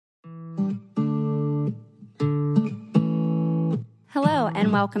Hello,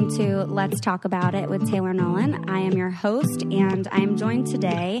 and welcome to Let's Talk About It with Taylor Nolan. I am your host, and I am joined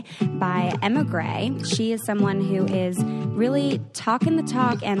today by Emma Gray. She is someone who is really talking the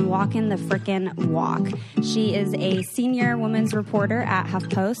talk and walking the frickin' walk. She is a senior women's reporter at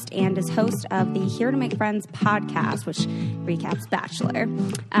HuffPost and is host of the Here to Make Friends podcast, which recaps Bachelor.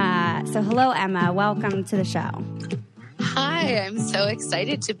 So hello, Emma. Welcome to the show. Hi, I'm so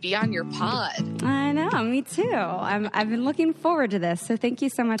excited to be on your pod. I know, me too. I've been looking forward to this, so thank you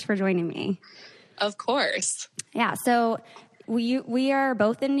so much for joining me. Of course. Yeah, so we are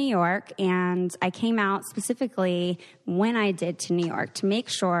both in New York, and I came out specifically when I did to New York to make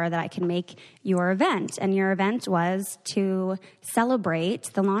sure that I could make your event. And your event was to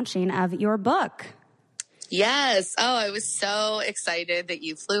celebrate the launching of your book. Yes. Oh, I was so excited that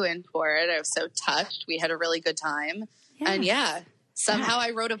you flew in for it. I was so touched. We had a really good time. Yeah. And somehow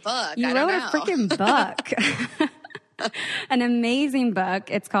I wrote a book. You wrote a freaking book. An amazing book.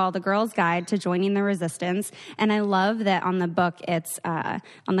 It's called The Girl's Guide to Joining the Resistance. And I love that on the book, it's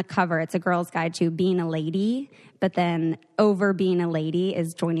on the cover, it's a girl's guide to being a lady, but then over being a lady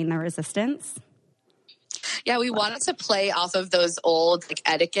is joining the resistance. Yeah, we wanted to play off of those old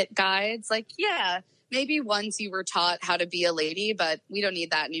etiquette guides. Maybe once you were taught how to be a lady, but we don't need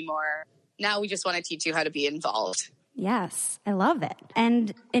that anymore. Now we just want to teach you how to be involved. Yes, I love it.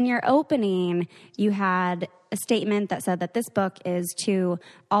 And in your opening, you had a statement that said that this book is to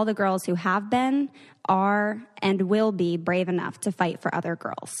all the girls who have been, are, and will be brave enough to fight for other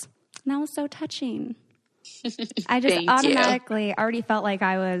girls. And that was so touching. I just automatically already felt like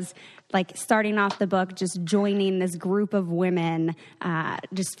I was starting off the book, just joining this group of women,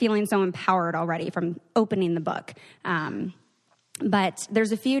 just feeling so empowered already from opening the book. But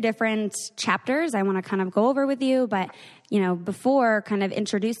there's a few different chapters I want to kind of go over with you. But, before kind of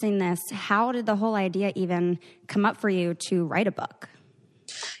introducing this, how did the whole idea even come up for you to write a book?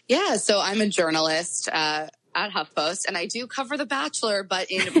 Yeah, so I'm a journalist at HuffPost, and I do cover The Bachelor, but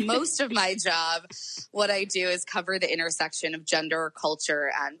in most of my job, what I do is cover the intersection of gender,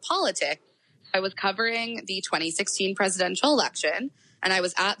 culture, and politics. I was covering the 2016 presidential election, and I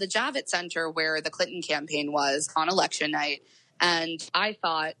was at the Javits Center where the Clinton campaign was on election night. And I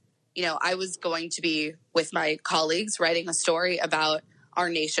thought, I was going to be with my colleagues writing a story about our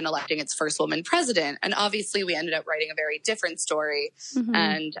nation electing its first woman president. And obviously we ended up writing a very different story. Mm-hmm.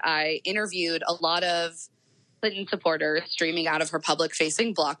 And I interviewed a lot of Clinton supporters streaming out of her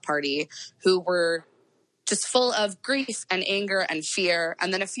public-facing block party who were just full of grief and anger and fear.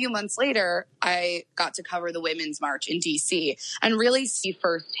 And then a few months later, I got to cover the Women's March in D.C. and really see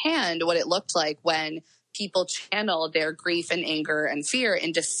firsthand what it looked like when people channeled their grief and anger and fear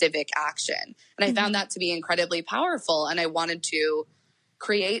into civic action. And I found that to be incredibly powerful. And I wanted to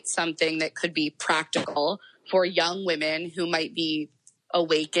create something that could be practical for young women who might be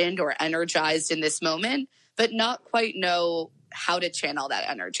awakened or energized in this moment, but not quite know how to channel that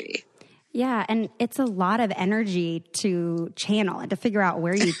energy. Yeah, and it's a lot of energy to channel and to figure out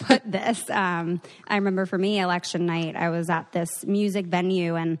where you put this. I remember for me, election night, I was at this music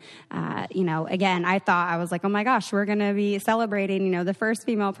venue and, again, I was like, oh my gosh, we're going to be celebrating, the first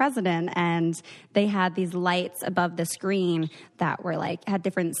female president. And they had these lights above the screen that were had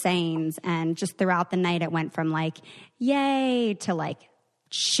different sayings. And just throughout the night, it went from yay to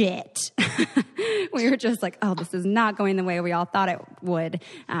shit. We were just oh, this is not going the way we all thought it would.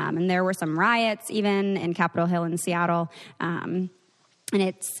 And there were some riots even in Capitol Hill in Seattle. And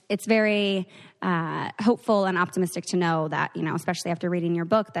it's very hopeful and optimistic to know that, especially after reading your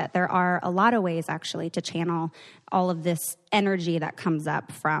book, that there are a lot of ways actually to channel all of this energy that comes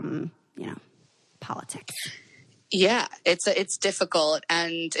up from, politics. Yeah, it's difficult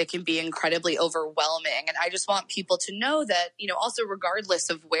and it can be incredibly overwhelming. And I just want people to know that, also regardless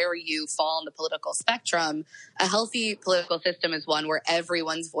of where you fall on the political spectrum, a healthy political system is one where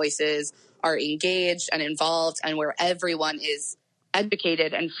everyone's voices are engaged and involved and where everyone is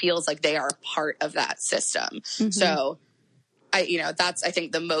educated and feels like they are part of that system. Mm-hmm. So that's, I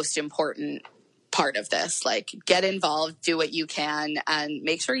think, the most important part of this. Get involved, do what you can, and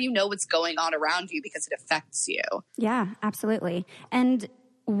make sure you know what's going on around you because it affects you. Yeah, absolutely. And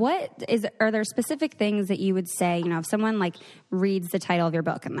are there specific things that you would say, if someone reads the title of your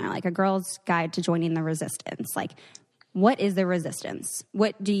book and they're A Girl's Guide to Joining the Resistance, what is the resistance?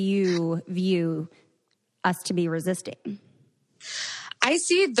 What do you view us to be resisting? I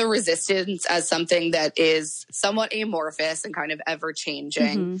see the resistance as something that is somewhat amorphous and kind of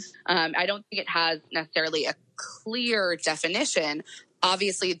ever-changing. Mm-hmm. I don't think it has necessarily a clear definition.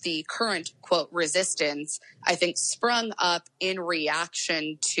 Obviously, the current, quote, resistance, I think, sprung up in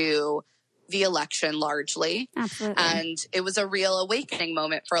reaction to the election largely. Absolutely. And it was a real awakening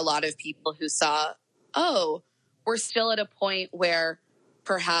moment for a lot of people who saw, oh, we're still at a point where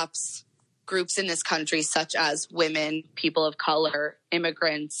perhaps groups in this country, such as women, people of color,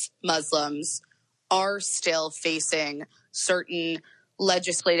 immigrants, Muslims, are still facing certain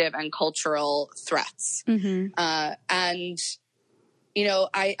legislative and cultural threats. And, you know,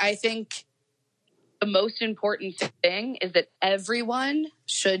 I think the most important thing is that everyone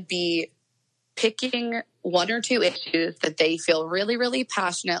should be picking one or two issues that they feel really, really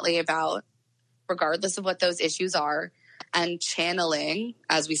passionately about, regardless of what those issues are, and channeling,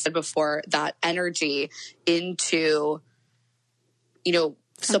 as we said before, that energy into, you know,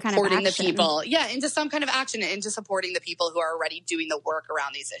 supporting the people. Yeah, into some kind of action, into supporting the people who are already doing the work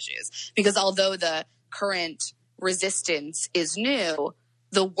around these issues. Because although the current resistance is new,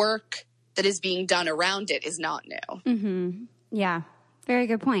 the work that is being done around it is not new. Yeah, very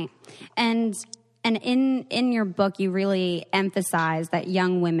good point. And in your book, you really emphasize that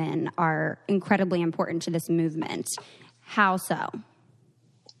young women are incredibly important to this movement. How so?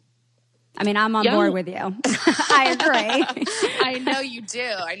 I mean, I'm on board with you. I agree. I know you do.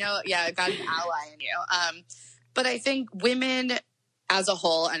 I know, yeah, I got an ally in you. But I think women as a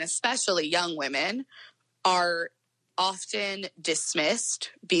whole, and especially young women, are often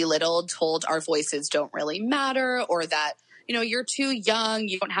dismissed, belittled, told our voices don't really matter, or that, you know, you're too young,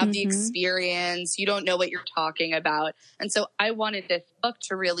 you don't have the experience, you don't know what you're talking about. And so I wanted this book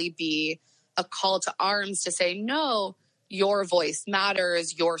to really be a call to arms to say, no, your voice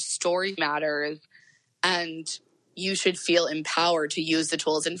matters, your story matters, and you should feel empowered to use the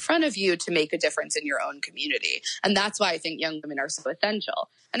tools in front of you to make a difference in your own community. And that's why I think young women are so essential.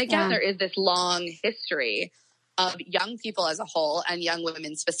 And again, there is this long history of young people as a whole, and young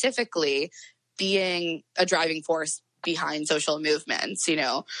women specifically, being a driving force behind social movements, you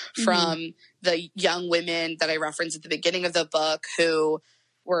know, from the young women that I referenced at the beginning of the book who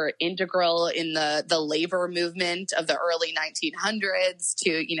were integral in the labor movement of the early 1900s to,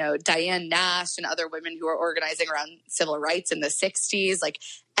 you know, Diane Nash and other women who were organizing around civil rights in the 60s. Like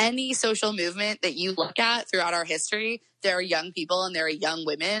any social movement that you look at throughout our history, there are young people and there are young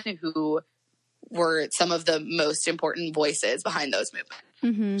women who were some of the most important voices behind those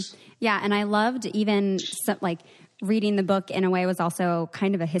movements. Yeah, and I loved even reading the book in a way was also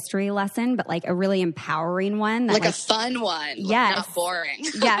kind of a history lesson, but like a really empowering one. That, like a fun one. Yes. Not boring.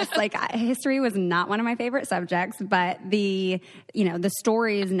 Yes. Like history was not one of my favorite subjects, but the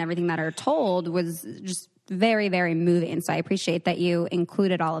stories and everything that are told was just very, very moving. So I appreciate that you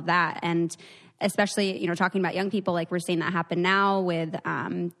included all of that. And especially, you know, talking about young people, like we're seeing that happen now with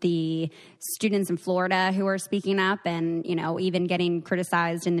the students in Florida who are speaking up and, you know, even getting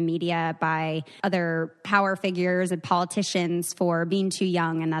criticized in the media by other power figures and politicians for being too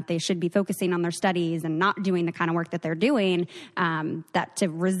young and that they should be focusing on their studies and not doing the kind of work that they're doing, that to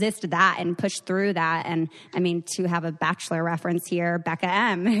resist that and push through that. And I mean, to have a Bachelor reference here, Becca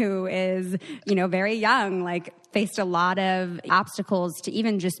M., who is, you know, very young, like faced a lot of obstacles to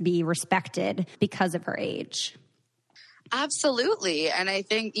even just be respected because of her age. Absolutely. And I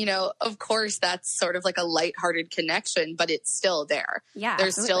think, you know, of course, that's sort of like a lighthearted connection, but it's still there. Yeah,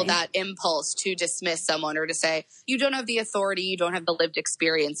 there's absolutely. still that impulse to dismiss someone or to say, you don't have the authority, you don't have the lived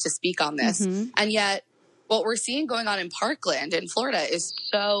experience to speak on this. And yet what we're seeing going on in Parkland in Florida is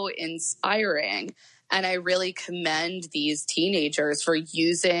so inspiring. And I really commend these teenagers for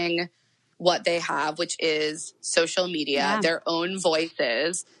using what they have, which is social media, their own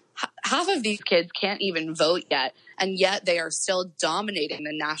voices. Half of these kids can't even vote yet, and yet they are still dominating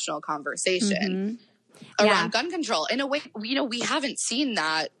the national conversation around gun control in a way, you know, we haven't seen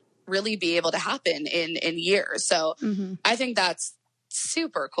that really be able to happen in years. So I think that's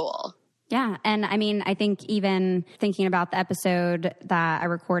super cool. Yeah. And I mean, I think even thinking about the episode that I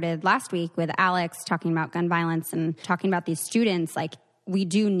recorded last week with Alex talking about gun violence and talking about these students, like, we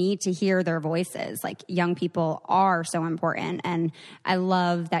do need to hear their voices. Like, young people are so important. And I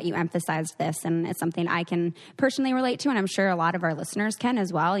love that you emphasized this. And it's something I can personally relate to. And I'm sure a lot of our listeners can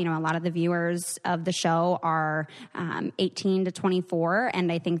as well. You know, a lot of the viewers of the show are 18 to 24.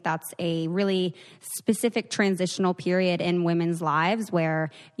 And I think that's a really specific transitional period in women's lives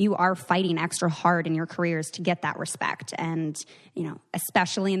where you are fighting extra hard in your careers to get that respect. And, you know,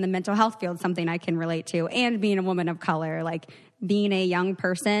 especially in the mental health field, something I can relate to. And being a woman of color, like, being a young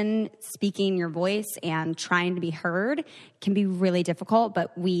person, speaking your voice and trying to be heard can be really difficult,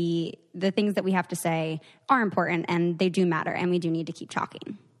 but the things that we have to say are important and they do matter, and we do need to keep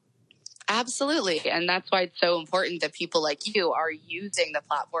talking. Absolutely. And that's why it's so important that people like you are using the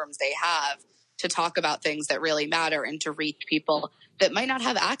platforms they have to talk about things that really matter and to reach people that might not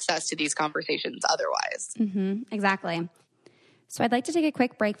have access to these conversations otherwise. Exactly. So I'd like to take a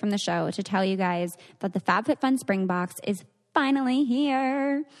quick break from the show to tell you guys that the FabFitFun Spring Box is finally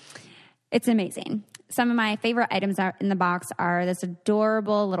here. It's amazing. Some of my favorite items in the box are this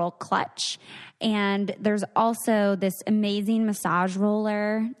adorable little clutch. And there's also this amazing massage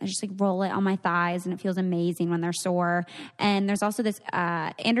roller. I just like roll it on my thighs and it feels amazing when they're sore. And there's also this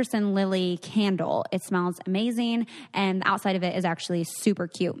Anderson Lily candle. It smells amazing. And the outside of it is actually super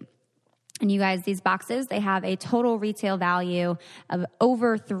cute. And you guys, these boxes, they have a total retail value of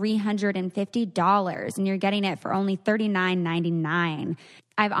over $350, and you're getting it for only $39.99.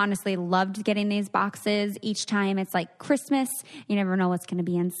 I've honestly loved getting these boxes. Each time it's like Christmas. You never know what's going to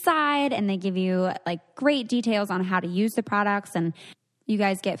be inside, and they give you like great details on how to use the products, and you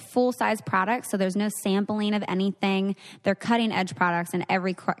guys get full-size products, so there's no sampling of anything. They're cutting-edge products in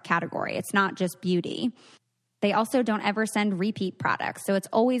every category. It's not just beauty. They also don't ever send repeat products, so it's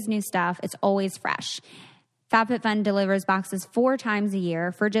always new stuff. It's always fresh. FabFitFun delivers boxes 4 times a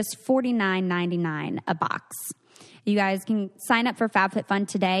year for just $49.99 a box. You guys can sign up for FabFitFun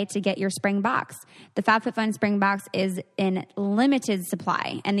today to get your spring box. The FabFitFun spring box is in limited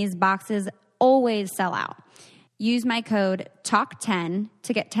supply, and these boxes always sell out. Use my code TALK10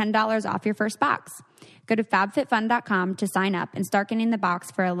 to get $10 off your first box. Go to fabfitfun.com to sign up and start getting the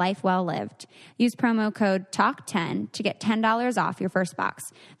box for a life well lived. Use promo code TALK10 to get $10 off your first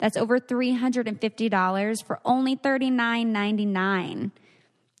box. That's over $350 for only $39.99.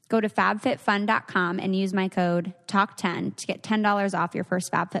 Go to fabfitfun.com and use my code TALK10 to get $10 off your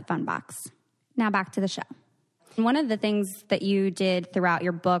first FabFitFun box. Now back to the show. One of the things that you did throughout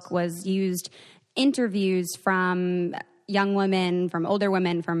your book was used interviews from young women, from older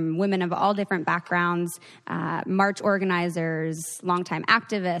women, from women of all different backgrounds, march organizers, longtime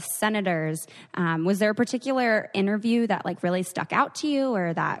activists, senators. Was there a particular interview that like really stuck out to you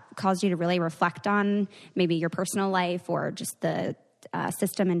or that caused you to really reflect on maybe your personal life or just the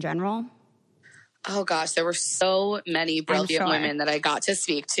system in general? Oh gosh, there were so many brilliant women that I got to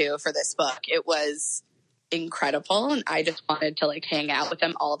speak to for this book. It was incredible. And I just wanted to like hang out with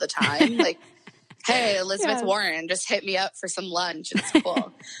them all the time. Like, hey, Elizabeth Warren, just hit me up for some lunch. It's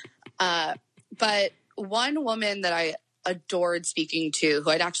cool. But one woman that I adored speaking to,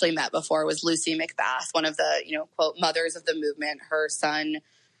 who I'd actually met before, was Lucy McBath, one of the, quote, mothers of the movement. Her son,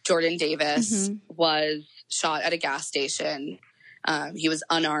 Jordan Davis, was shot at a gas station. He was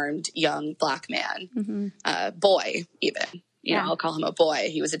unarmed, young Black man, boy, even. I'll call him a boy.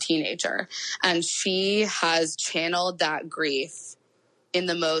 He was a teenager. And she has channeled that grief in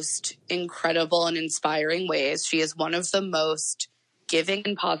the most incredible and inspiring ways. She is one of the most giving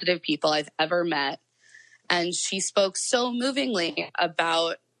and positive people I've ever met. And she spoke so movingly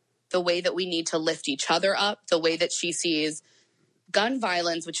about the way that we need to lift each other up, the way that she sees gun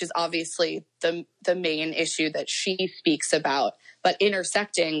violence, which is obviously the main issue that she speaks about, but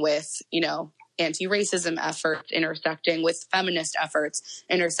intersecting with, anti-racism efforts, intersecting with feminist efforts,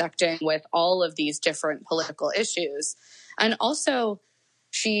 intersecting with all of these different political issues. And also,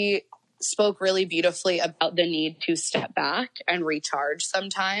 she spoke really beautifully about the need to step back and recharge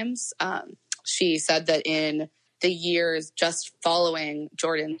sometimes. She said that in the years just following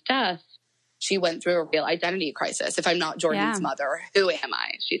Jordan's death, she went through a real identity crisis. If I'm not Jordan's mother, who am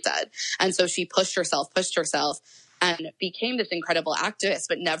I? She said. And so she pushed herself and became this incredible activist,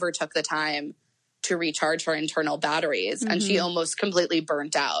 but never took the time to recharge her internal batteries. And she almost completely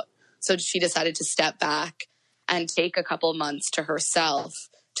burnt out. So she decided to step back and take a couple months to herself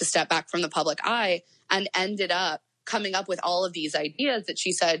to step back from the public eye, and ended up coming up with all of these ideas that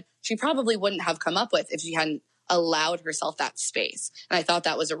she said she probably wouldn't have come up with if she hadn't allowed herself that space. And I thought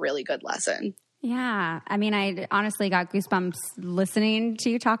that was a really good lesson. Yeah. I mean, I honestly got goosebumps listening to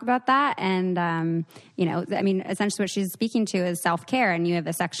you talk about that. And, essentially what she's speaking to is self-care. And you have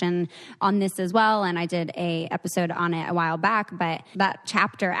a section on this as well. And I did a episode on it a while back. But that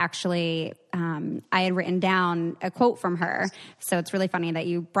chapter actually, I had written down a quote from her. So it's really funny that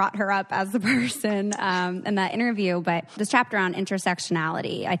you brought her up as the person in that interview. But this chapter on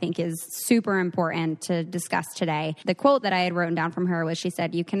intersectionality, I think, is super important to discuss today. The quote that I had written down from her was, she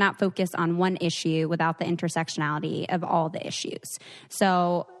said, "You cannot focus on one issue without the intersectionality of all the issues."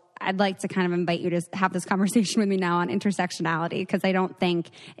 So I'd like to kind of invite you to have this conversation with me now on intersectionality, because I don't think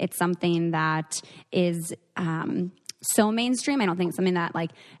it's something that is so mainstream. I don't think it's something that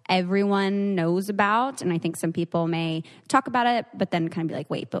like everyone knows about. And I think some people may talk about it, but then kind of be like,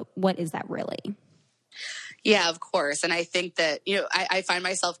 wait, but what is that really? Yeah, of course. And I think that, I find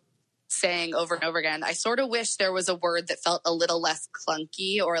myself saying over and over again, I sort of wish there was a word that felt a little less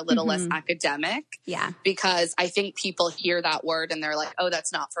clunky or a little less academic. Yeah. Because I think people hear that word and they're like, oh,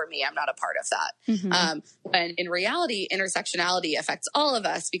 that's not for me. I'm not a part of that. When in reality, intersectionality affects all of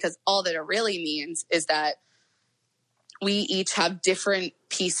us, because all that it really means is that we each have different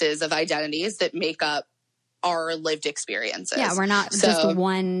pieces of identities that make up our lived experiences. Yeah, we're not just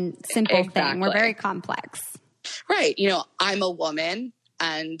one simple thing. We're very complex. Right. You know, I'm a woman,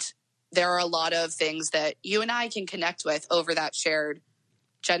 and there are a lot of things that you and I can connect with over that shared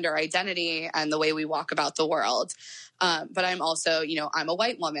gender identity and the way we walk about the world. But I'm also, you know, I'm a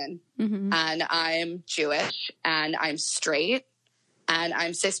white woman, and I'm Jewish, and I'm straight, and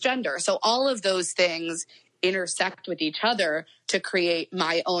I'm cisgender. So all of those things intersect with each other to create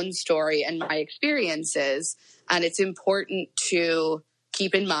my own story and my experiences. And it's important to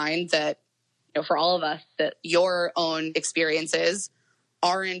keep in mind that, you know, for all of us, that your own experiences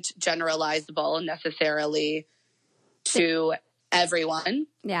aren't generalizable necessarily to everyone.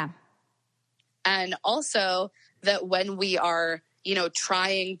 Yeah. And also that when we are, you know,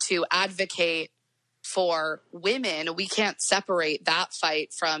 trying to advocate for women, we can't separate that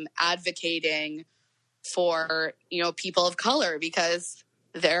fight from advocating for, you know, people of color, because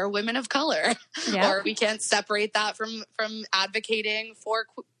they're women of color. Or we can't separate that from advocating for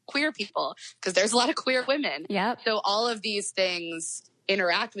queer people, because there's a lot of queer women. So all of these things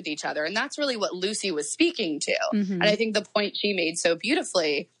interact with each other. And that's really what Lucy was speaking to. And I think the point she made so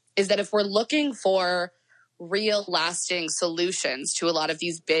beautifully is that if we're looking for real lasting solutions to a lot of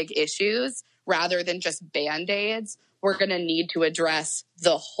these big issues, rather than just Band-Aids, we're going to need to address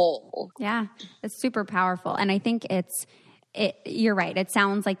the whole. Yeah, it's super powerful. And I think you're right. It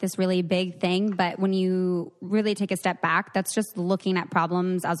sounds like this really big thing, but when you really take a step back, that's just looking at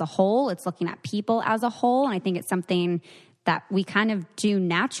problems as a whole. It's looking at people as a whole. And I think it's something that we kind of do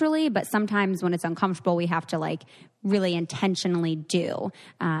naturally, but sometimes when it's uncomfortable, we have to like really intentionally do.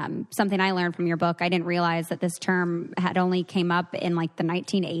 Something I learned from your book, I didn't realize that this term had only came up in like the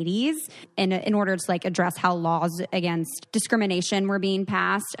 1980s in order to like address how laws against discrimination were being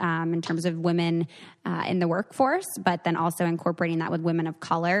passed in terms of women in the workforce, but then also incorporating that with women of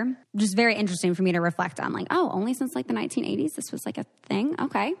color. Just very interesting for me to reflect on, like, oh, only since like the 1980s, this was like a thing.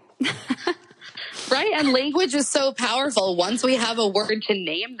 Okay. Right. And language is so powerful. Once we have a word to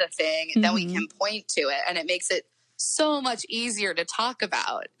name the thing, then we can point to it, and it makes it so much easier to talk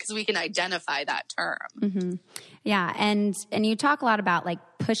about because we can identify that term. Yeah. And you talk a lot about like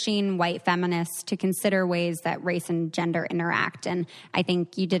pushing white feminists to consider ways that race and gender interact. And I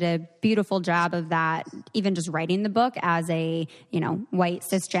think you did a beautiful job of that, even just writing the book as a, you know, white,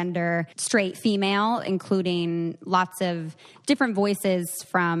 cisgender, straight female, including lots of different voices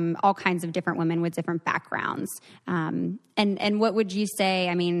from all kinds of different women with different backgrounds. And what would you say,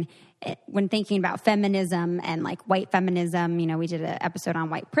 I mean, when thinking about feminism and like white feminism, you know, we did an episode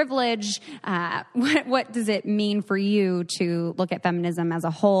on white privilege. What does it mean for you to look at feminism as a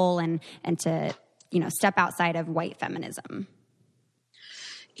whole and to, you know, step outside of white feminism?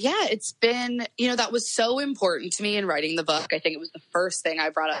 Yeah, it's been, you know, that was so important to me in writing the book. I think it was the first thing I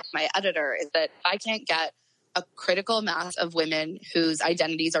brought up to my editor, is that I can't get a critical mass of women whose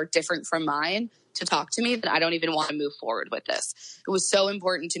identities are different from mine to talk to me, then I don't even want to move forward with this. It was so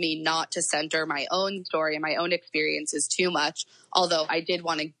important to me not to center my own story and my own experiences too much, although I did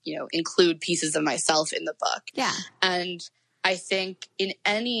want to, you know, include pieces of myself in the book. Yeah. And I think in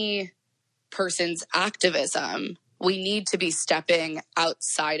any person's activism, we need to be stepping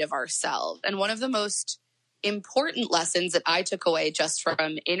outside of ourselves. And one of the most important lessons that I took away just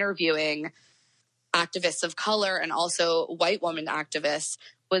from interviewing activists of color and also white woman activists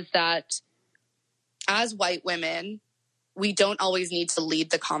was that as white women, we don't always need to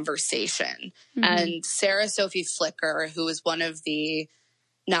lead the conversation. And Sarah Sophie Flicker, who is one of the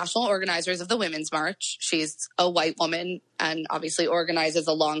national organizers of the Women's March, she's a white woman and obviously organizes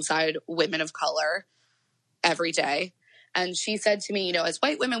alongside women of color every day. And she said to me, you know, as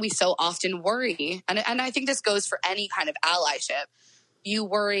white women, we so often worry, and I think this goes for any kind of allyship. You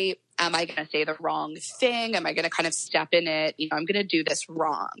worry, am I going to say the wrong thing? Am I going to kind of step in it? You know, I'm going to do this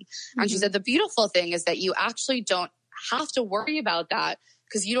wrong. And she said, the beautiful thing is that you actually don't have to worry about that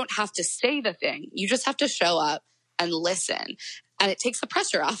because you don't have to say the thing. You just have to show up and listen. And it takes the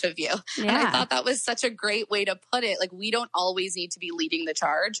pressure off of you. Yeah. And I thought that was such a great way to put it. Like, we don't always need to be leading the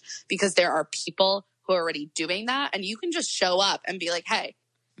charge because there are people who are already doing that. And you can just show up and be like, hey,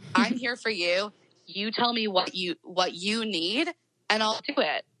 I'm here for you. You tell me what you need, and I'll do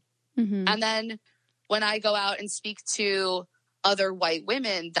it. And then when I go out and speak to other white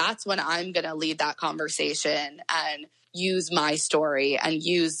women, that's when I'm going to lead that conversation and use my story and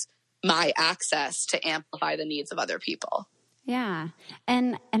use my access to amplify the needs of other people. Yeah.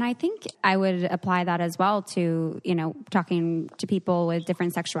 And I think I would apply that as well to, talking to people with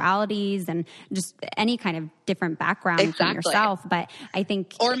different sexualities and just any kind of different background from yourself. But I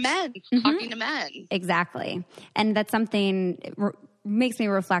think... Or men, talking to men. Exactly. And that's something... makes me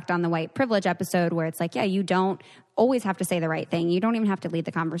reflect on the white privilege episode where it's like, yeah, you don't always have to say the right thing. You don't even have to lead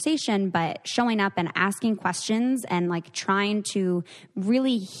the conversation, but showing up and asking questions and like trying to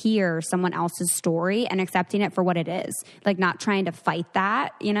really hear someone else's story and accepting it for what it is. Like not trying to fight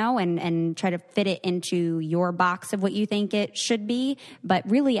that, and try to fit it into your box of what you think it should be, but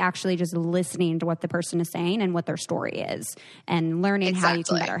really actually just listening to what the person is saying and what their story is and learning how you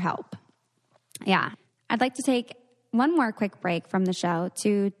can better help. Yeah. I'd like to take one more quick break from the show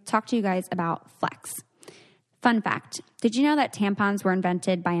to talk to you guys about Flex. Fun fact, did you know that tampons were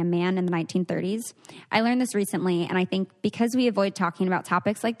invented by a man in the 1930s? I learned this recently, and I think because we avoid talking about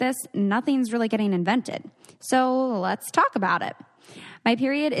topics like this, nothing's really getting invented. So let's talk about it. My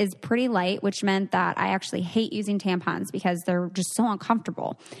period is pretty light, which meant that I actually hate using tampons because they're just so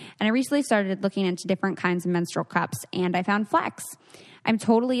uncomfortable. And I recently started looking into different kinds of menstrual cups, and I found Flex. I'm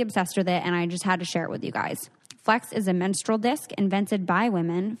totally obsessed with it, and I just had to share it with you guys. Flex is a menstrual disc invented by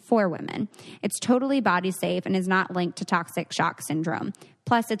women for women. It's totally body safe and is not linked to toxic shock syndrome.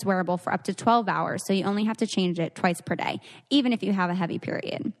 Plus, it's wearable for up to 12 hours, so you only have to change it twice per day, even if you have a heavy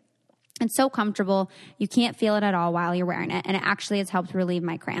period. It's so comfortable, you can't feel it at all while you're wearing it, and it actually has helped relieve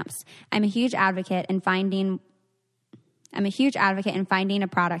my cramps. I'm a huge advocate in finding a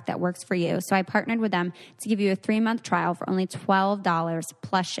product that works for you, so I partnered with them to give you a 3-month trial for only $12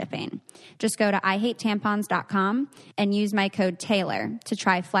 plus shipping. Just go to IHateTampons.com and use my code Taylor to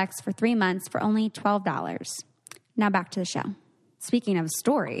try Flex for 3 months for only $12. Now back to the show. Speaking of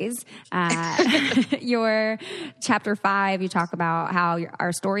stories, your chapter 5, you talk about how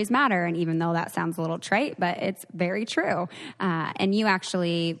our stories matter. And even though that sounds a little trite, but it's very true. And you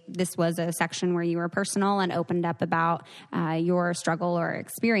actually, this was a section where you were personal and opened up about your struggle or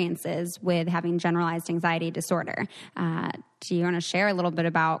experiences with having generalized anxiety disorder. Do you want to share a little bit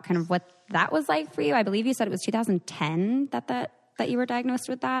about kind of what that was like for you? I believe you said it was 2010 that you were diagnosed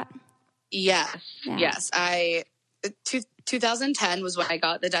with that. Yes. 2010 was when I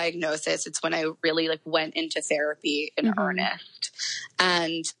got the diagnosis. It's when I really went into therapy in earnest.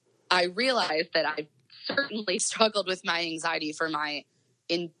 And I realized that I certainly struggled with my anxiety for my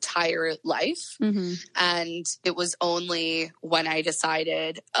entire life. And it was only when I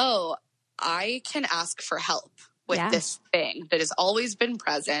decided, I can ask for help with this thing that has always been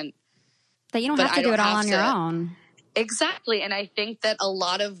present. That you don't have to do it all on your own. Exactly. And I think that a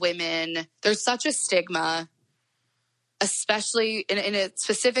lot of women, there's such a stigma, especially in a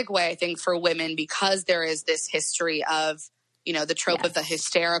specific way, I think, for women, because there is this history of, the trope of the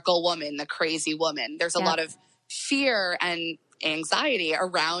hysterical woman, the crazy woman. There's a lot of fear and anxiety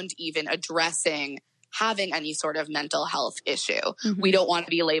around even addressing having any sort of mental health issue. We don't want to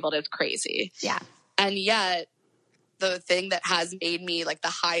be labeled as crazy. Yeah. And yet the thing that has made me the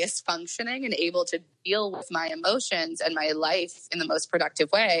highest functioning and able to deal with my emotions and my life in the most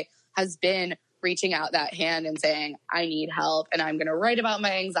productive way has been reaching out that hand and saying, I need help, and I'm going to write about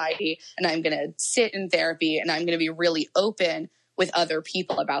my anxiety, and I'm going to sit in therapy, and I'm going to be really open with other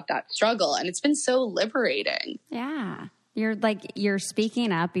people about that struggle. And it's been so liberating. Yeah. You're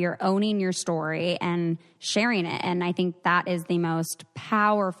speaking up, you're owning your story and sharing it. And I think that is the most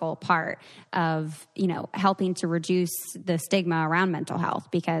powerful part of, helping to reduce the stigma around mental health.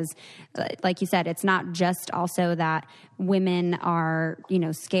 Because like you said, it's not just also that women are,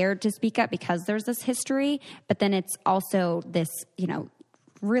 scared to speak up because there's this history, but then it's also this,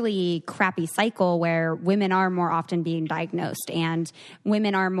 really crappy cycle where women are more often being diagnosed and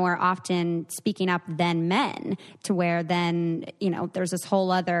women are more often speaking up than men, to where then, there's this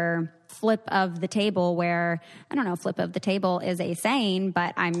whole other flip of the table where, I don't know, flip of the table is a saying,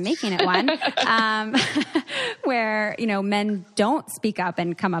 but I'm making it one, where, men don't speak up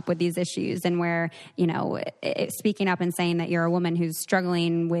and come up with these issues, and where, speaking up and saying that you're a woman who's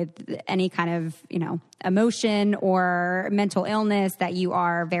struggling with any kind of, emotion or mental illness, that you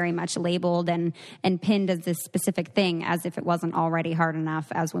are very much labeled and pinned as this specific thing, as if it wasn't already hard enough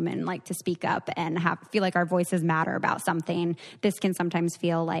as women to speak up and feel like our voices matter about something. This can sometimes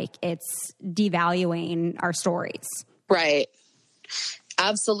feel like it's devaluing our stories. Right.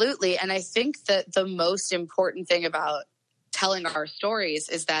 Absolutely. And I think that the most important thing about telling our stories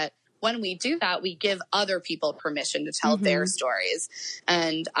is that when we do that, we give other people permission to tell their stories.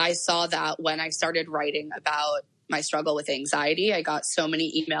 And I saw that when I started writing about my struggle with anxiety. I got so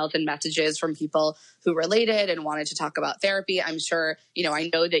many emails and messages from people who related and wanted to talk about therapy. I'm sure, I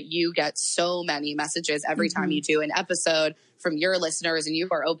know that you get so many messages every time you do an episode from your listeners, and you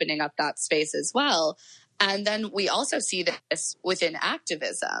are opening up that space as well. And then we also see this within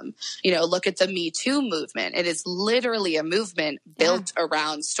activism. Look at the Me Too movement. It is literally a movement built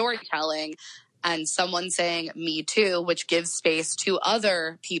around storytelling and someone saying Me Too, which gives space to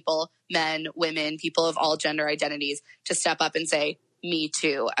other people, men, women, people of all gender identities, to step up and say Me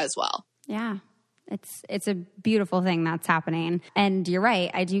Too as well. Yeah. It's a beautiful thing that's happening. And you're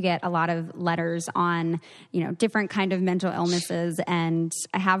right. I do get a lot of letters on, different kind of mental illnesses. And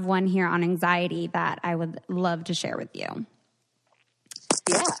I have one here on anxiety that I would love to share with you.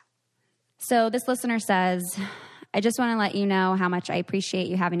 Yeah. So this listener says, I just want to let you know how much I appreciate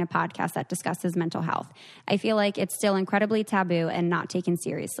you having a podcast that discusses mental health. I feel like it's still incredibly taboo and not taken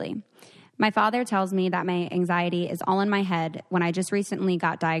seriously. My father tells me that my anxiety is all in my head when I just recently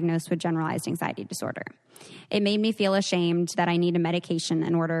got diagnosed with generalized anxiety disorder. It made me feel ashamed that I need a medication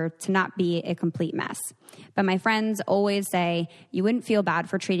in order to not be a complete mess. But my friends always say, you wouldn't feel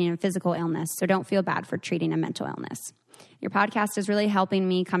bad for treating a physical illness, so don't feel bad for treating a mental illness. Your podcast is really helping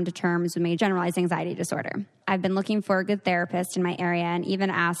me come to terms with my generalized anxiety disorder. I've been looking for a good therapist in my area and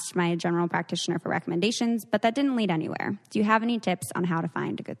even asked my general practitioner for recommendations, but that didn't lead anywhere. Do you have any tips on how to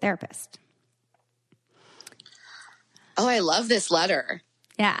find a good therapist? Oh, I love this letter.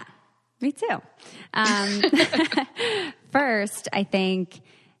 Yeah, me too. First, I think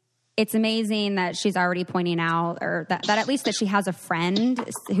it's amazing that she's already pointing out, or that at least that she has a friend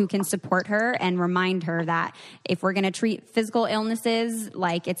who can support her and remind her that if we're going to treat physical illnesses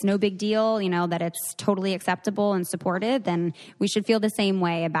like it's no big deal, that it's totally acceptable and supported, then we should feel the same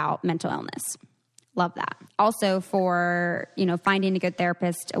way about mental illness. Love that. Also for, finding a good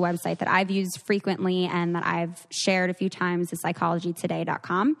therapist, a website that I've used frequently and that I've shared a few times is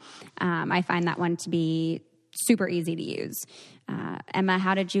psychologytoday.com. I find that one to be super easy to use. Emma,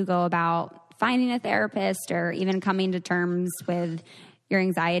 how did you go about finding a therapist or even coming to terms with your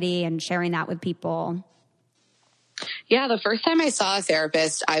anxiety and sharing that with people? Yeah, the first time I saw a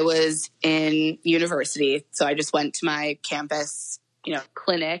therapist, I was in university. So I just went to my campus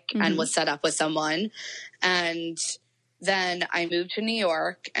clinic and was set up with someone. And then I moved to New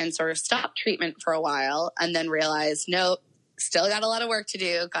York and sort of stopped treatment for a while and then realized, nope, still got a lot of work to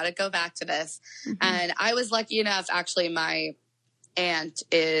do. Got to go back to this. And I was lucky enough, actually, my aunt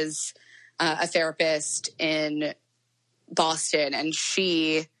is a therapist in Boston, and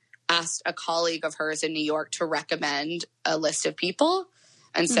she asked a colleague of hers in New York to recommend a list of people.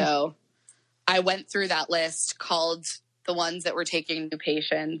 And so I went through that list, called the ones that were taking new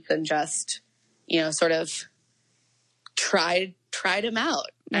patients, and just, sort of tried them out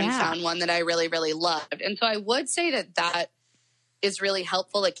and found one that I really, really loved. And so I would say that is really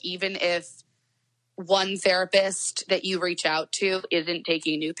helpful. Like, even if one therapist that you reach out to isn't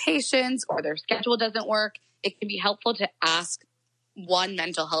taking new patients or their schedule doesn't work, it can be helpful to ask one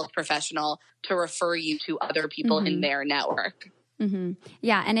mental health professional to refer you to other people in their network.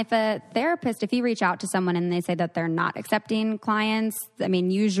 Yeah. And if you reach out to someone and they say that they're not accepting clients,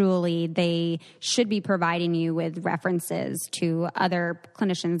 usually they should be providing you with references to other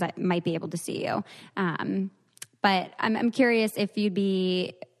clinicians that might be able to see you. But I'm curious if you'd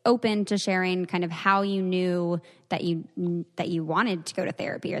be open to sharing kind of how you knew that you wanted to go to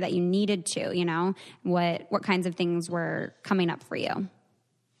therapy or that you needed to, what kinds of things were coming up for you.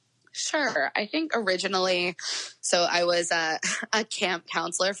 Sure. I think originally, so I was a camp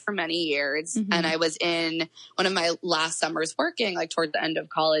counselor for many years, and I was in one of my last summers working, like towards the end of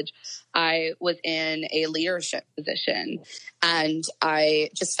college, I was in a leadership position, and I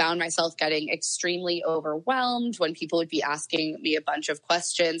just found myself getting extremely overwhelmed when people would be asking me a bunch of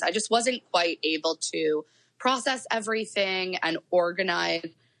questions. I just wasn't quite able to process everything and organize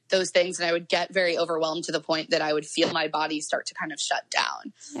those things. And I would get very overwhelmed to the point that I would feel my body start to kind of shut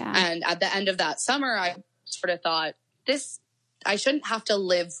down. Yeah. And at the end of that summer, I sort of thought, I shouldn't have to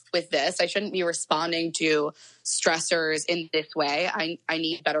live with this. I shouldn't be responding to stressors in this way. I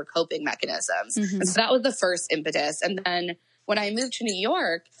need better coping mechanisms. And so that was the first impetus. And then when I moved to New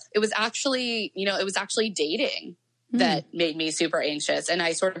York, it was actually dating that made me super anxious. And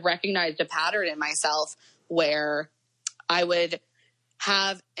I sort of recognized a pattern in myself where I would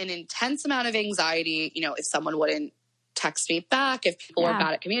have an intense amount of anxiety, if someone wouldn't text me back, if people were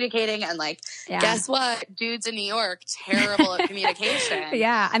bad at communicating. And guess what? Dudes in New York, terrible at communication.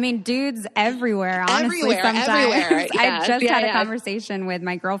 Yeah. Dudes everywhere, honestly, sometimes. Everywhere. I just had a conversation with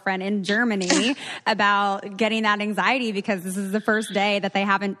my girlfriend in Germany about getting that anxiety because this is the first day that they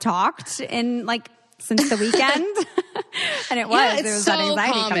haven't talked in since the weekend. And it was so that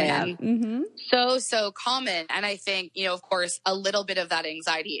anxiety common. coming up. Mm-hmm. So common. And I think, of course, a little bit of that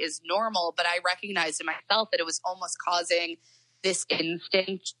anxiety is normal, but I recognized in myself that it was almost causing this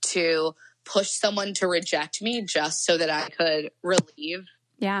instinct to push someone to reject me just so that I could relieve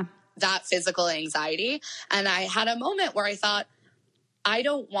that physical anxiety. And I had a moment where I thought, I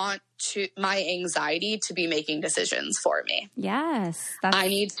don't want my anxiety to be making decisions for me. Yes. I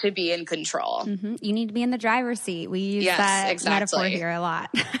need to be in control. Mm-hmm. You need to be in the driver's seat. We use that metaphor here a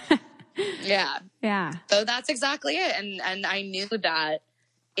lot. Yeah. Yeah. So that's exactly it. And I knew that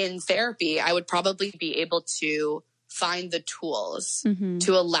in therapy, I would probably be able to find the tools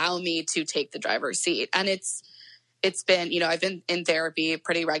to allow me to take the driver's seat. And it's been, I've been in therapy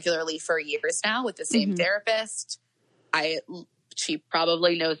pretty regularly for years now with the same therapist. She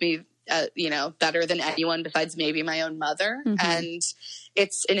probably knows me, better than anyone besides maybe my own mother. And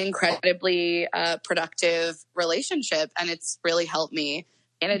it's an incredibly productive relationship. And it's really helped me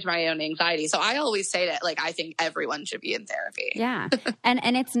manage my own anxiety. So I always say that, I think everyone should be in therapy. Yeah.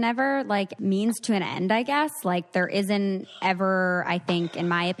 And it's never means to an end, I guess. There isn't ever, I think, in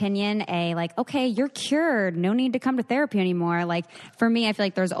my opinion, okay, you're cured. No need to come to therapy anymore. For me, I feel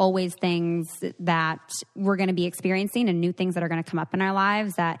like there's always things that we're going to be experiencing and new things that are going to come up in our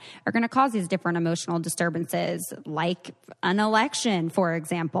lives that are going to cause these different emotional disturbances, like an election, for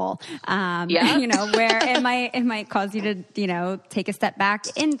example. Where it might cause you to, take a step back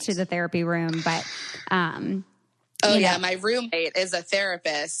into the therapy room. But my roommate is a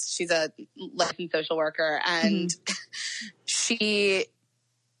therapist. She's a licensed social worker, and she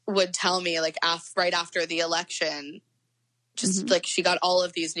would tell me right after the election, just she got all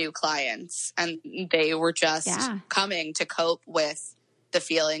of these new clients, and they were just coming to cope with the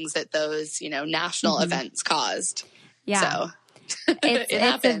feelings that those national events caused. So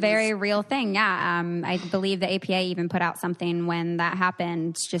it's a very real thing. Yeah. I believe the APA even put out something when that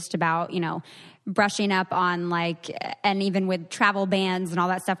happened, just about, brushing up on and even with travel bans and all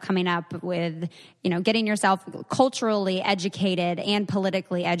that stuff coming up with, getting yourself culturally educated and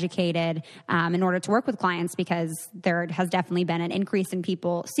politically educated in order to work with clients, because there has definitely been an increase in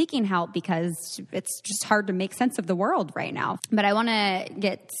people seeking help because it's just hard to make sense of the world right now. But I want to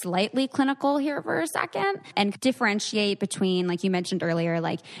get slightly clinical here for a second and differentiate between, like you mentioned earlier,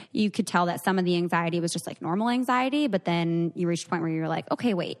 you could tell that some of the anxiety was just normal anxiety, but then you reached a point where you're like,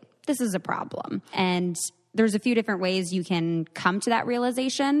 okay, wait, this is a problem. And there's a few different ways you can come to that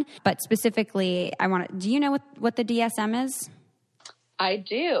realization. But specifically, do you know what the DSM is? I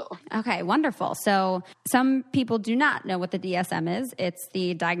do. Okay, wonderful. So some people do not know what the DSM is. It's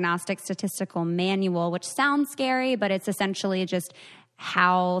the Diagnostic Statistical Manual, which sounds scary, but it's essentially just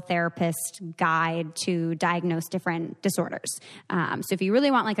how therapists guide to diagnose different disorders. So if you really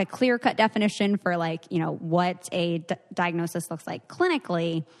want a clear-cut definition for what a diagnosis looks like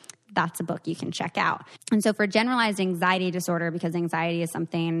clinically, that's a book you can check out. And so for generalized anxiety disorder, because anxiety is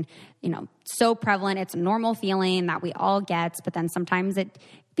something, so prevalent, it's a normal feeling that we all get, but then sometimes it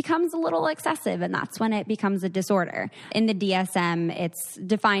becomes a little excessive, and that's when it becomes a disorder. In the DSM, it's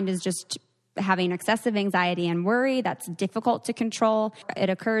defined as just having excessive anxiety and worry that's difficult to control. It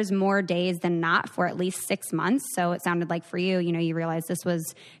occurs more days than not for at least 6 months. So it sounded like for you, you realized this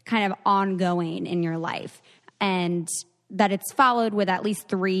was kind of ongoing in your life, and that it's followed with at least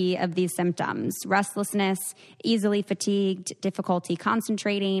 3 of these symptoms: restlessness, easily fatigued, difficulty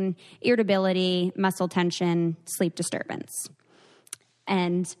concentrating, irritability, muscle tension, sleep disturbance.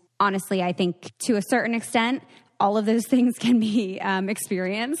 And honestly, I think to a certain extent, all of those things can be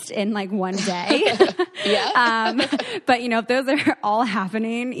experienced in one day. But, if those are all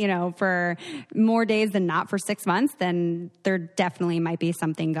happening, for more days than not for 6 months, then there definitely might be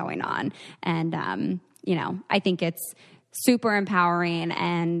something going on. And, I think it's super empowering,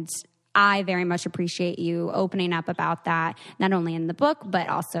 and I very much appreciate you opening up about that, not only in the book, but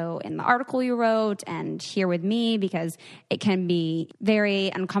also in the article you wrote and here with me, because it can be very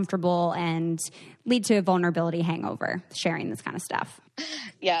uncomfortable and lead to a vulnerability hangover, sharing this kind of stuff.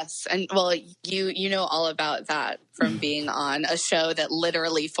 Yes. And well, you know all about that from being on a show that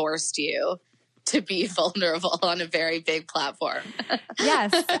literally forced you to be vulnerable on a very big platform.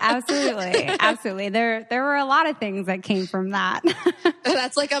 Yes, absolutely. Absolutely. There were a lot of things that came from that.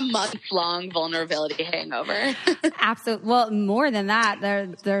 That's like a month-long vulnerability hangover. Absolutely. Well, more than that,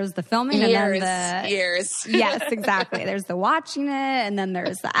 there's the filming years. Yes, exactly. There's the watching it, and then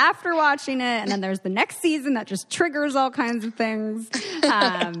there's the after watching it, and then there's the next season that just triggers all kinds of things.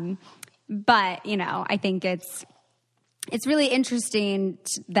 But, I think it's it's really interesting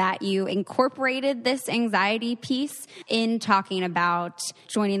that you incorporated this anxiety piece in talking about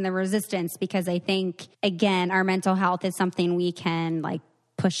joining the resistance, because I think, again, our mental health is something we can like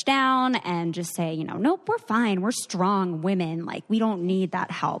push down and just say, you know, nope, we're fine. We're strong women. Like, we don't need that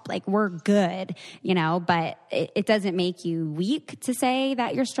help. Like, we're good, you know, but it doesn't make you weak to say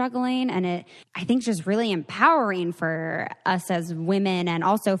that you're struggling. And I think, just really empowering for us as women, and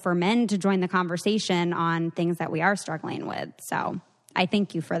also for men to join the conversation on things that we are struggling with. So I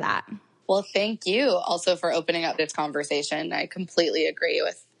thank you for that. Well, thank you also for opening up this conversation. I completely agree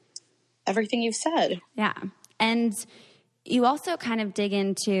with everything you've said. Yeah. And you also kind of dig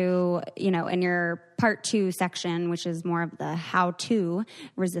into, you know, in your part 2 section, which is more of the how to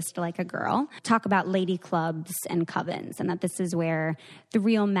resist like a girl, talk about lady clubs and covens, and that this is where the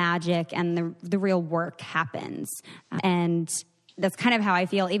real magic and the real work happens. And that's kind of how I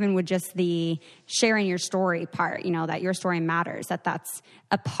feel, even with just the sharing your story part, you know, that your story matters, that's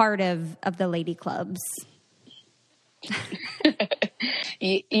a part of the lady clubs.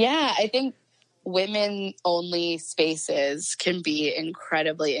 Yeah, I think women-only spaces can be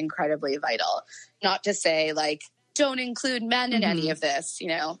incredibly, incredibly vital. Not to say, like, don't include men in any of this. You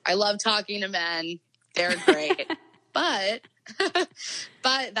know, I love talking to men. They're great. But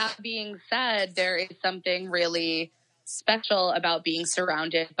that being said, there is something really special about being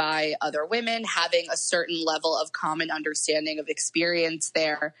surrounded by other women, having a certain level of common understanding of experience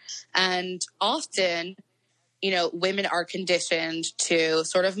there. And often, you know, women are conditioned to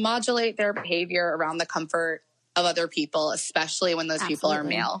sort of modulate their behavior around the comfort of other people, especially when those people are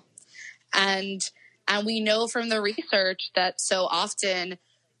male. And we know from the research that so often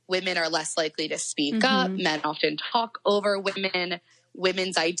women are less likely to speak up. Men often talk over women.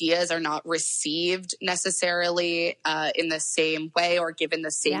 Women's ideas are not received necessarily in the same way or given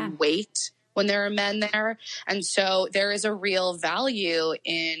the same weight when there are men there. And so there is a real value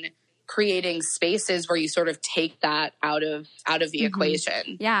in creating spaces where you sort of take that out of the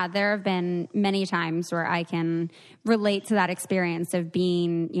equation. Yeah, there have been many times where I can relate to that experience of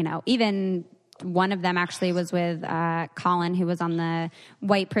being, you know, even one of them actually was with Colin, who was on the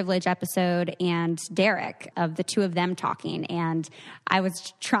white privilege episode, and Derek, of the two of them talking. And I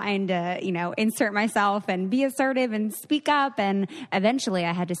was trying to, you know, insert myself and be assertive and speak up. And eventually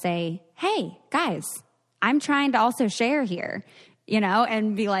I had to say, hey, guys, I'm trying to also share here, you know,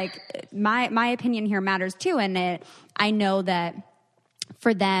 and be like, my opinion here matters too. And I know that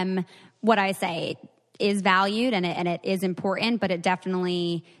for them, what I say is valued and it is important, but it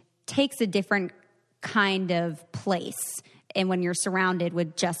definitely takes a different kind of place. And when you're surrounded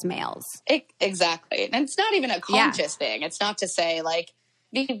with just males. Exactly. And it's not even a conscious thing. It's not to say like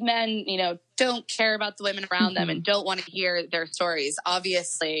these men, you know, don't care about the women around them and don't want to hear their stories.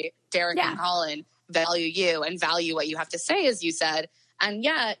 Obviously, Derek and Colin value you and value what you have to say, as you said. And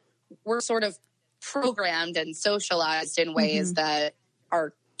yet we're sort of programmed and socialized in ways that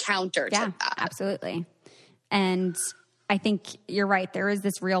are counter to that. Absolutely. And I think you're right. There is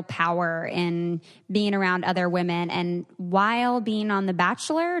this real power in being around other women. And while being on The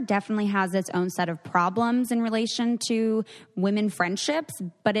Bachelor definitely has its own set of problems in relation to women friendships,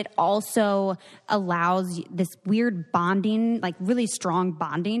 but it also allows this weird bonding, like really strong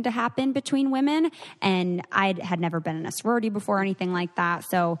bonding to happen between women. And I had never been in a sorority before or anything like that.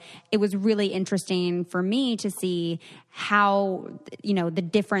 So it was really interesting for me to see how, you know, the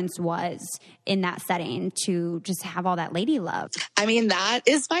difference was in that setting to just have all that lady love. I mean, that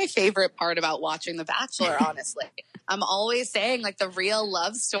is my favorite part about watching The Bachelor, honestly. I'm always saying like the real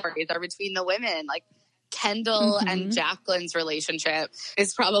love stories are between the women. Like Kendall and Jacqueline's relationship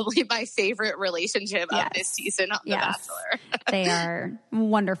is probably my favorite relationship of this season of The Bachelor. They are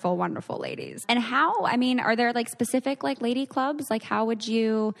wonderful, wonderful ladies. And how, I mean, are there like specific like lady clubs? Like how would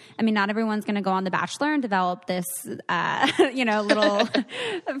you, I mean, not everyone's going to go on The Bachelor and develop this, you know, little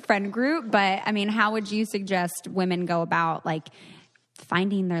friend group, but I mean, how would you suggest women go about like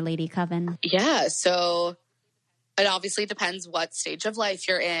finding their lady coven? Yeah. So it obviously depends what stage of life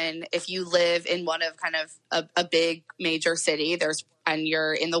you're in. If you live in one of kind of a big major city, and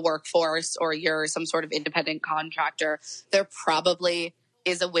you're in the workforce or you're some sort of independent contractor, there probably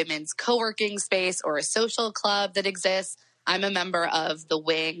is a women's co-working space or a social club that exists. I'm a member of The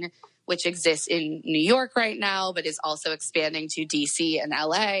Wing, which exists in New York right now, but is also expanding to DC and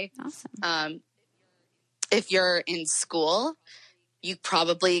LA. Awesome. If you're in school, you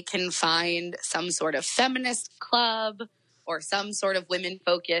probably can find some sort of feminist club or some sort of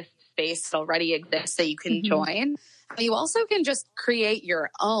women-focused space that already exists that you can join. You also can just create your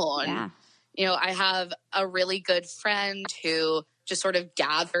own. Yeah. You know, I have a really good friend who just sort of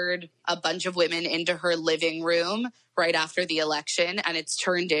gathered a bunch of women into her living room right after the election. And it's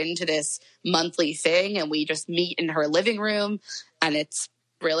turned into this monthly thing. And we just meet in her living room, and it's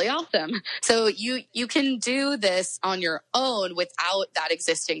really awesome. So you can do this on your own without that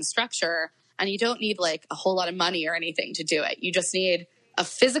existing structure. And you don't need like a whole lot of money or anything to do it. You just need a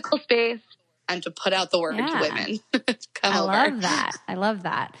physical space and to put out the word to women. Come over. I love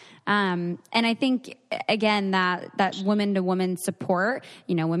that. And I think, again, that woman to woman support,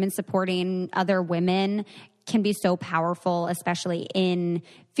 you know, women supporting other women can be so powerful, especially in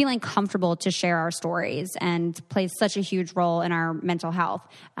feeling comfortable to share our stories, and plays such a huge role in our mental health.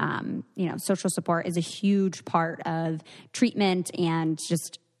 You know, social support is a huge part of treatment and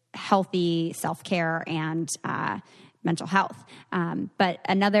just healthy self-care and mental health. But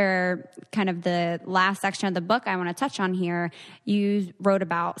another kind of the last section of the book I want to touch on here, you wrote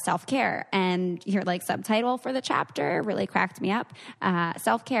about self-care, and your like subtitle for the chapter really cracked me up.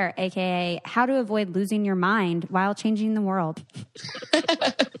 Self-care, AKA how to avoid losing your mind while changing the world.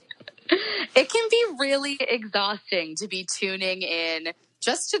 It can be really exhausting to be tuning in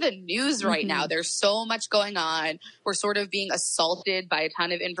just to the news right now. There's so much going on. We're sort of being assaulted by a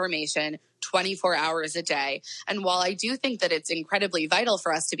ton of information 24 hours a day. And while I do think that it's incredibly vital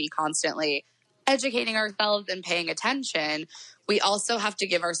for us to be constantly educating ourselves and paying attention, we also have to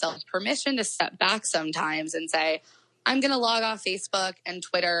give ourselves permission to step back sometimes and say, I'm going to log off Facebook and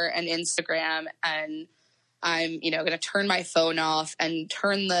Twitter and Instagram, and I'm, you know, going to turn my phone off and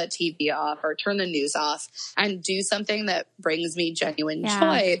turn the TV off or turn the news off and do something that brings me genuine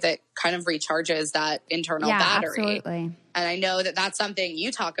joy that kind of recharges that internal battery. Absolutely. And I know that that's something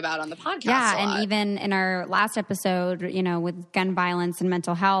you talk about on the podcast. Yeah. A lot. And even in our last episode, you know, with gun violence and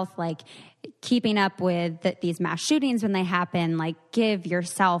mental health, like keeping up with these mass shootings when they happen, like give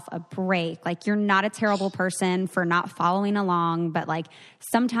yourself a break. Like you're not a terrible person for not following along, but like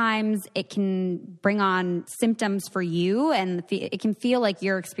sometimes it can bring on symptoms for you, and it can feel like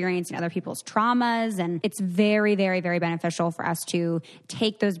you're experiencing other people's traumas. And it's very, very, very beneficial for us to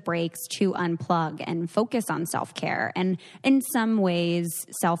take those breaks to unplug and focus on self-care. And in some ways,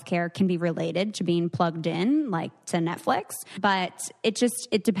 self-care can be related to being plugged in, like to Netflix, but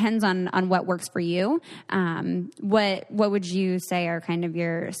it depends on what works for you. What would you say are kind of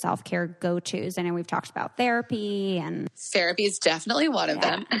your self-care go-tos? I know we've talked about therapy, and therapy is definitely one of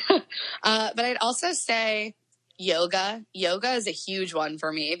them. But I'd also say yoga. Yoga is a huge one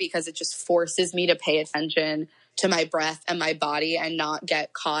for me because it just forces me to pay attention to my breath and my body and not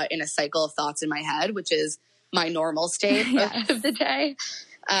get caught in a cycle of thoughts in my head, which is my normal state of the day.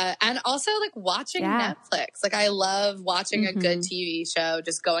 And also like watching Netflix. Like I love watching a good TV show,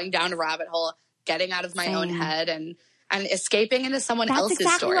 just going down a rabbit hole, getting out of my own head and escaping into someone else's story.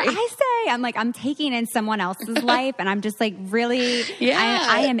 That's exactly what I say. I'm like, I'm taking in someone else's life, and I'm just like really,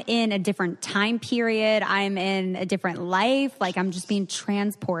 I am in a different time period. I'm in a different life. Like I'm just being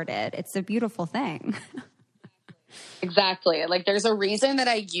transported. It's a beautiful thing. Exactly. Like there's a reason that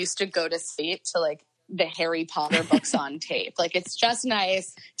I used to go to sleep to like the Harry Potter books on tape. Like it's just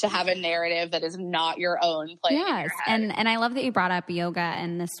nice to have a narrative that is not your own playing in your head. And I love that you brought up yoga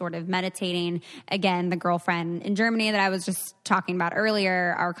and this sort of meditating. Again, the girlfriend in Germany that I was just talking about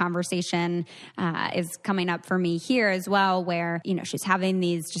earlier, our conversation is coming up for me here as well, where, you know, she's having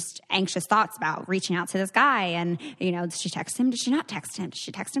these just anxious thoughts about reaching out to this guy, and, you know, did she text him? Did she not text him? Did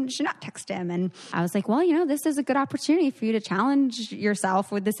she text him? Did she not text him? And I was like, well, you know, this is a good opportunity for you to challenge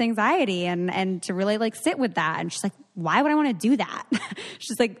yourself with this anxiety and to really like sit with that. And she's like, why would I want to do that?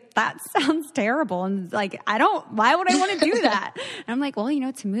 She's like, that sounds terrible. And like, why would I want to do that? And I'm like, well, you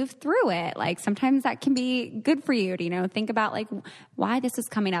know, to move through it, like sometimes that can be good for you to, you know, think about like why this is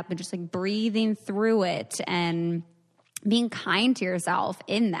coming up and just like breathing through it and being kind to yourself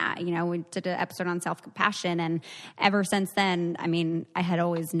in that. You know, we did an episode on self-compassion, and ever since then, I mean, I had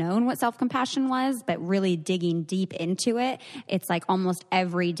always known what self-compassion was, but really digging deep into it, it's like almost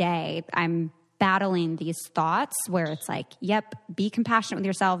every day I'm battling these thoughts where it's like, yep, be compassionate with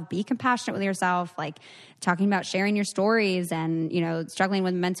yourself, like talking about sharing your stories and, you know, struggling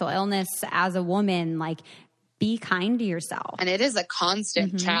with mental illness as a woman, like be kind to yourself. And it is a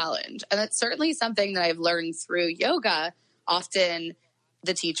constant challenge. And that's certainly something that I've learned through yoga. Often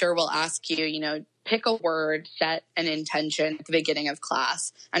the teacher will ask you, you know, pick a word, set an intention at the beginning of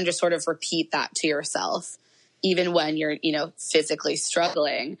class, and just sort of repeat that to yourself, even when you're, you know, physically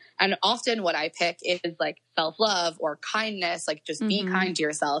struggling. And often what I pick is like self-love or kindness, like just be kind to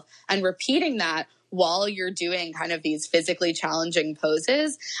yourself, and repeating that while you're doing kind of these physically challenging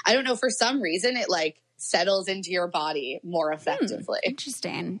poses. I don't know, for some reason it like settles into your body more effectively.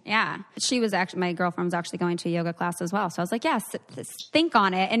 Interesting. Yeah. My girlfriend was actually going to a yoga class as well. So I was like, yes, think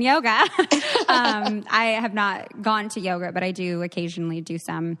on it in yoga. I have not gone to yoga, but I do occasionally do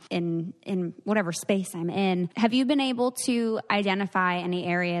some in whatever space I'm in. Have you been able to identify any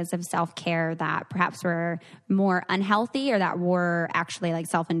areas of self-care that perhaps were more unhealthy or that were actually like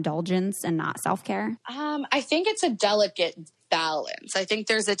self-indulgence and not self-care? I think it's a delicate balance. I think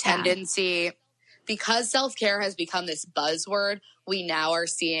there's a tendency, because self-care has become this buzzword, we now are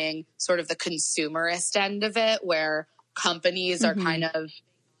seeing sort of the consumerist end of it, where companies are kind of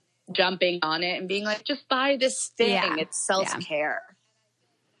jumping on it and being like, just buy this thing. Yeah. It's self-care.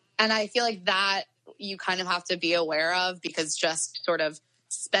 Yeah. And I feel like that you kind of have to be aware of, because just sort of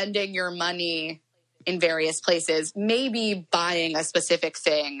spending your money in various places, maybe buying a specific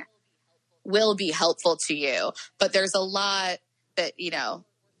thing will be helpful to you. But there's a lot that, you know,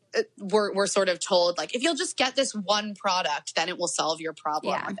 we're sort of told, like, if you'll just get this one product, then it will solve your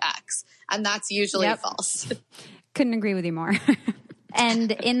problem with X. And that's usually false. Couldn't agree with you more.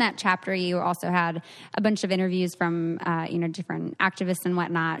 And in that chapter, you also had a bunch of interviews from, different activists and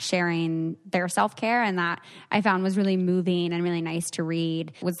whatnot sharing their self-care. And that I found was really moving and really nice to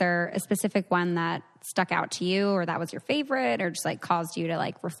read. Was there a specific one that stuck out to you, or that was your favorite, or just like caused you to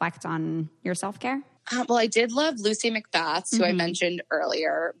like reflect on your self-care? Well, I did love Lucy McBath, who I mentioned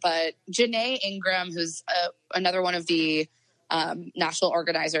earlier, but Janae Ingram, who's another one of the national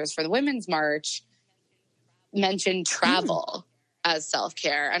organizers for the Women's March, mentioned travel as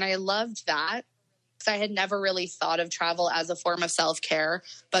self-care. And I loved that, because I had never really thought of travel as a form of self-care,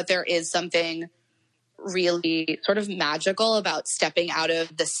 but there is something really sort of magical about stepping out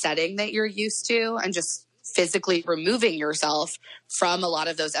of the setting that you're used to and just physically removing yourself from a lot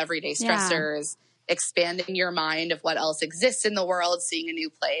of those everyday stressors, expanding your mind of what else exists in the world, seeing a new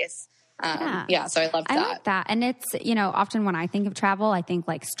place. So I love that. I like that. And it's, often when I think of travel, I think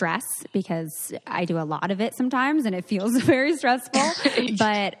like stress, because I do a lot of it sometimes and it feels very stressful.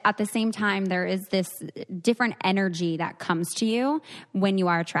 But at the same time, there is this different energy that comes to you when you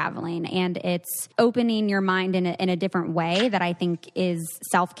are traveling, and it's opening your mind in a different way that I think is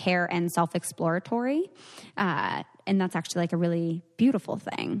self-care and self-exploratory. And that's actually like a really beautiful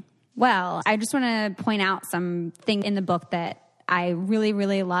thing. Well, I just want to point out something in the book that I really,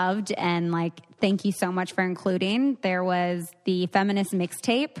 really loved, and like, thank you so much for including. There was the feminist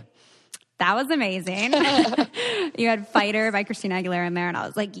mixtape. That was amazing. You had Fighter by Christina Aguilera in there, and I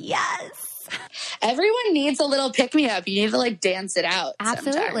was like, yes. Everyone needs a little pick-me-up. You need to like dance it out.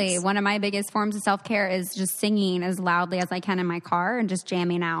 Absolutely. Sometimes. One of my biggest forms of self-care is just singing as loudly as I can in my car and just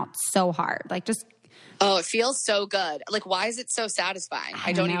jamming out so hard. Like just... Oh, it feels so good. Like, why is it so satisfying?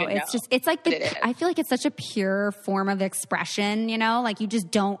 I don't even know. It's like, I feel like it's such a pure form of expression, like you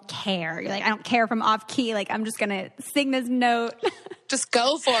just don't care. You're like, I don't care if I'm off key. Like, I'm just going to sing this note. Just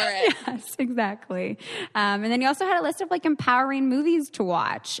go for it. Yes, exactly. And then you also had a list of like empowering movies to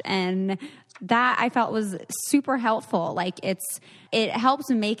watch. And that I felt was super helpful. Like it helps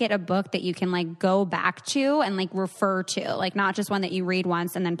make it a book that you can like go back to and like refer to, like not just one that you read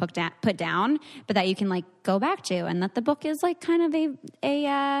once and then put down, but that you can like go back to, and that the book is like kind of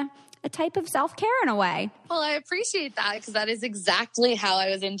a type of self-care in a way. Well, I appreciate that, because that is exactly how I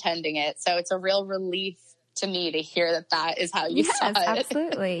was intending it. So it's a real relief to me to hear that is how you saw it.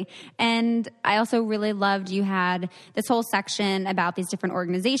 Absolutely. And I also really loved, you had this whole section about these different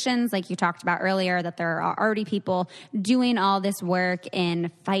organizations, like you talked about earlier, that there are already people doing all this work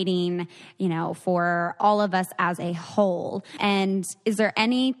in fighting, for all of us as a whole. And is there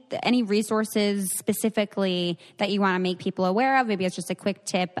any resources specifically that you want to make people aware of? Maybe it's just a quick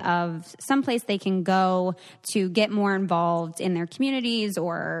tip of someplace they can go to get more involved in their communities,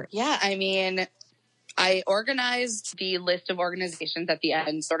 or... Yeah, I mean, I organized the list of organizations at the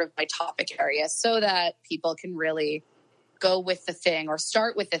end, sort of by topic area, so that people can really go with the thing or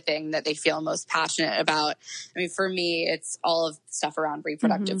start with the thing that they feel most passionate about. I mean, for me, it's all of stuff around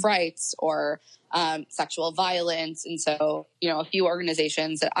reproductive rights or sexual violence. And so, a few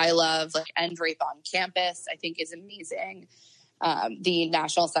organizations that I love, like End Rape on Campus, I think is amazing. The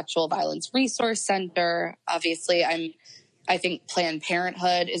National Sexual Violence Resource Center, obviously, I think Planned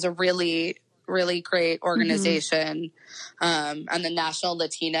Parenthood is a really great organization. And the National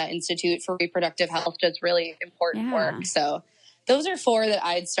Latina Institute for Reproductive Health does really important work. So those are 4 that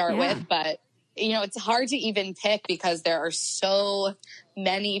I'd start with. But, it's hard to even pick, because there are so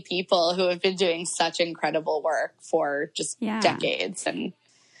many people who have been doing such incredible work for just decades. And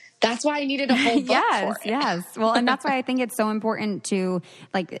That's why I needed a whole book for it. Yes. Well, and that's why I think it's so important to,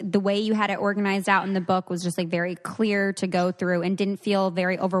 like, the way you had it organized out in the book was just like very clear to go through and didn't feel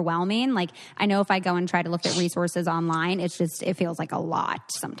very overwhelming. Like, I know if I go and try to look at resources online, it feels like a lot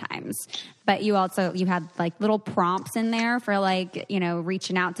sometimes. But you had like little prompts in there for like,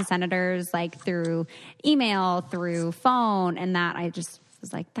 reaching out to senators, like through email, through phone, and that I just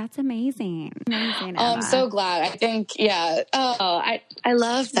was like, that's amazing. Amazing, oh, I'm so glad. I think, yeah. Oh, I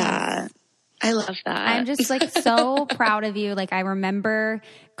love that. I love that. I'm just like so proud of you. Like, I remember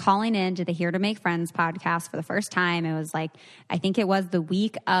calling in to the Here to Make Friends podcast for the first time. It was like, I think it was the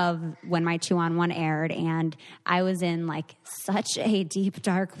week of when my 2-on-1 aired, and I was in like such a deep,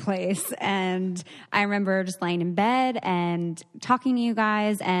 dark place. And I remember just laying in bed and talking to you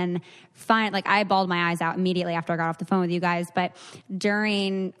guys, and I bawled my eyes out immediately after I got off the phone with you guys. But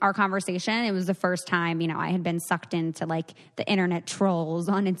during our conversation, it was the first time, I had been sucked into like the internet trolls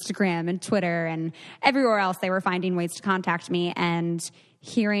on Instagram and Twitter and everywhere else. They were finding ways to contact me, and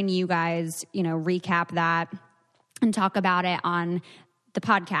hearing you guys, recap that and talk about it on the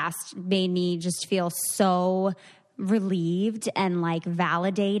podcast made me just feel so relieved and like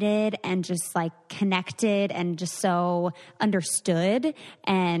validated and just like connected and just so understood.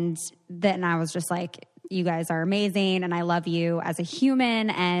 And then I was just like, you guys are amazing, and I love you as a human,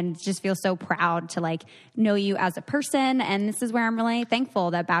 and just feel so proud to like know you as a person. And this is where I'm really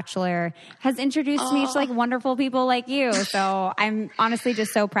thankful that Bachelor has introduced me to like wonderful people like you. So I'm honestly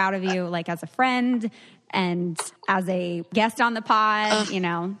just so proud of you, like as a friend and as a guest on the pod.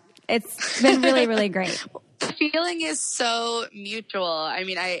 It's been really, really great. The feeling is so mutual. I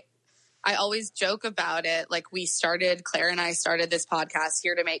mean, I always joke about it. Like, Claire and I started this podcast,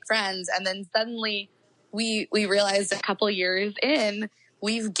 Here to Make Friends, and then suddenly we realized a couple years in,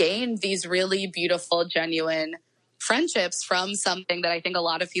 we've gained these really beautiful, genuine friendships from something that I think a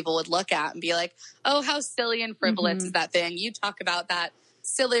lot of people would look at and be like, oh, how silly and frivolous is that thing? You talk about that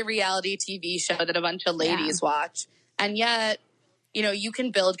silly reality TV show that a bunch of ladies watch. And yet, you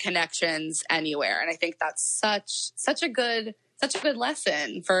can build connections anywhere. And I think that's such a good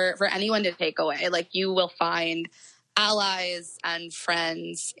lesson for anyone to take away. Like, you will find allies and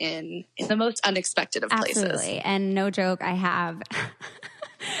friends in the most unexpected of places. Absolutely. And no joke, I have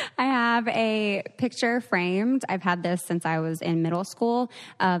a picture framed. I've had this since I was in middle school,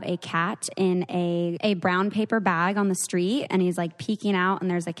 of a cat in a brown paper bag on the street, and he's like peeking out,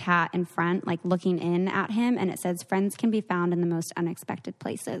 and there's a cat in front like looking in at him, and it says, "Friends can be found in the most unexpected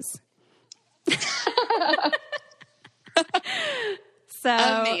places." So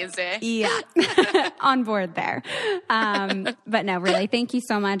amazing. Yeah. On board there. But no, really, thank you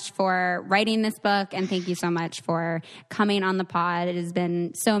so much for writing this book, and thank you so much for coming on the pod. It has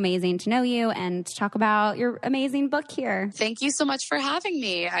been so amazing to know you and to talk about your amazing book here. Thank you so much for having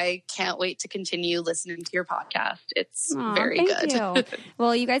me. I can't wait to continue listening to your podcast. It's very good. You.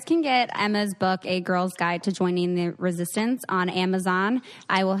 Well, you guys can get Emma's book, A Girl's Guide to Joining the Resistance, on Amazon.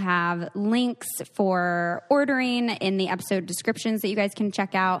 I will have links for ordering in the episode descriptions that you guys can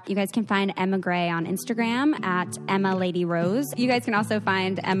check out. You guys can find Emma Gray on Instagram at Emma Lady Rose. You guys can also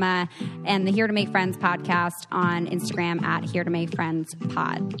find Emma and the Here to Make Friends podcast on Instagram at Here to Make Friends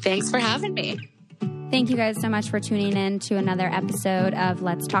Pod. Thanks for having me. Thank you guys so much for tuning in to another episode of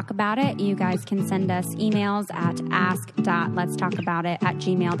Let's Talk About It. You guys can send us emails at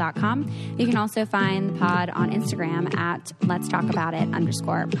ask.letstalkabout@gmail.com. You can also find the pod on Instagram at Let's Talk About It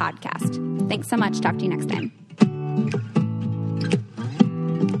 _podcast. Thanks so much. Talk to you next time.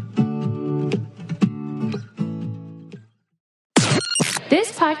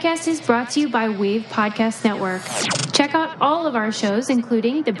 This podcast is brought to you by Wave Podcast Network. Check out all of our shows,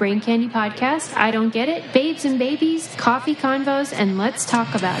 including the Brain Candy Podcast, I Don't Get It, Babes and Babies, Coffee Convos, and Let's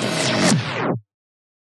Talk About It.